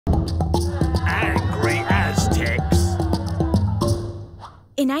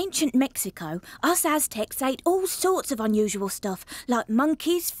In ancient Mexico, us Aztecs ate all sorts of unusual stuff, like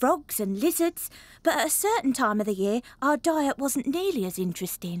monkeys, frogs and lizards. But at a certain time of the year, our diet wasn't nearly as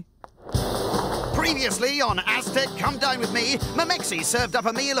interesting. Previously on Aztec Come Dine with me, Mamexi served up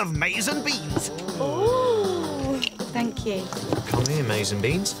a meal of maize and beans. Ooh, thank you. Come here, maize and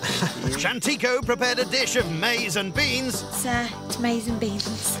beans. Shantico prepared a dish of maize and beans. Sir, it's maize and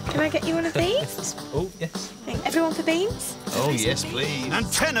beans. Can I get you one of these? Oh, yes. Everyone for beans? Oh, yes, please.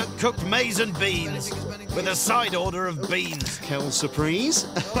 And Tennant cooked maize and beans with a side order of beans. Quelle surprise.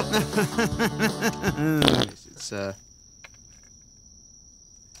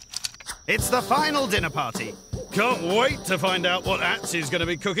 It's the final dinner party. Can't wait to find out what Atsy's going to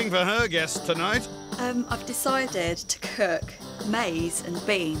be cooking for her guests tonight. I've decided to cook maize and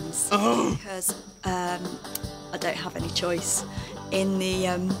beans because I don't have any choice. In the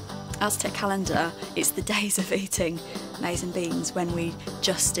Aztec calendar, it's the days of eating maize and beans when we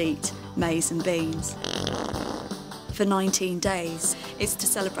just eat maize and beans. For 19 days, it's to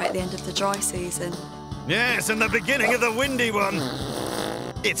celebrate the end of the dry season. Yes, and the beginning of the windy one.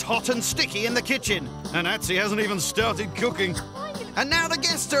 It's hot and sticky in the kitchen, and Atsy hasn't even started cooking. And now the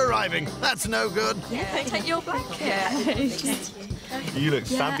guests are arriving. That's no good. Yeah, take your blanket. You look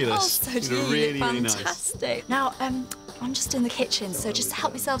fabulous. Oh, so you do look you. really, Look really nice. fantastic. Now, I'm just in the kitchen, so just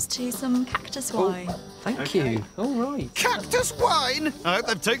help yourselves to some cactus wine. Oh, thank you. All right. Cactus wine? I hope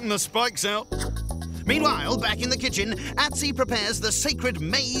they've taken the spikes out. Meanwhile, back in the kitchen, Atsy prepares the sacred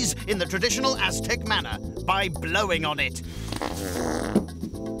maize in the traditional Aztec manner by blowing on it.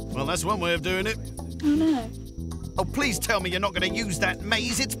 Well, that's one way of doing it. Oh, no. Oh, please tell me you're not going to use that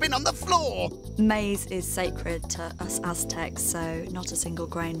maize. It's been on the floor. Maize is sacred to us Aztecs, so not a single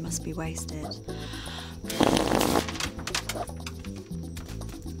grain must be wasted.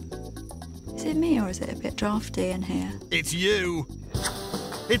 Is it me or is it a bit drafty in here? It's you.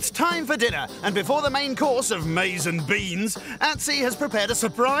 It's time for dinner, and before the main course of maize and beans, Atsy has prepared a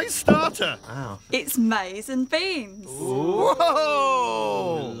surprise starter. Wow. It's maize and beans.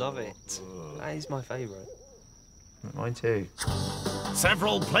 Whoa! Love it. That is my favourite. Mine too.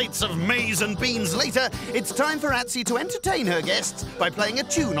 Several plates of maize and beans later, it's time for Atsy to entertain her guests by playing a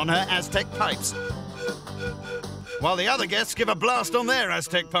tune on her Aztec pipes, while the other guests give a blast on their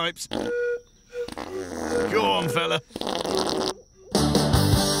Aztec pipes. Go on, fella.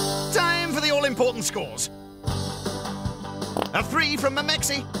 Time for the all-important scores. A 3 from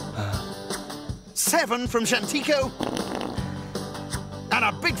Mamexi, 7 from Shantico, and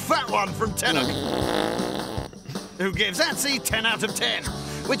a big fat one from Tennant, who gives Atsy 10 out of 10,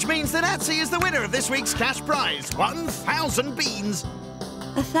 which means that Atsy is the winner of this week's cash prize, 1,000 beans.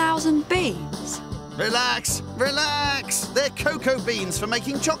 1,000 beans? Relax, relax. They're cocoa beans for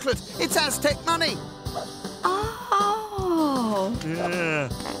making chocolate. It's Aztec money. Oh.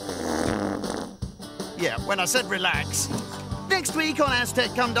 Yeah, when I said relax. Next week on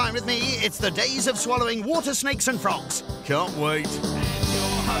Aztec Come Dine with me, it's the days of swallowing water snakes and frogs. Can't wait.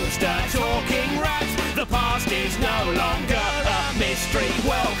 Your host, a talking rat. The past is no longer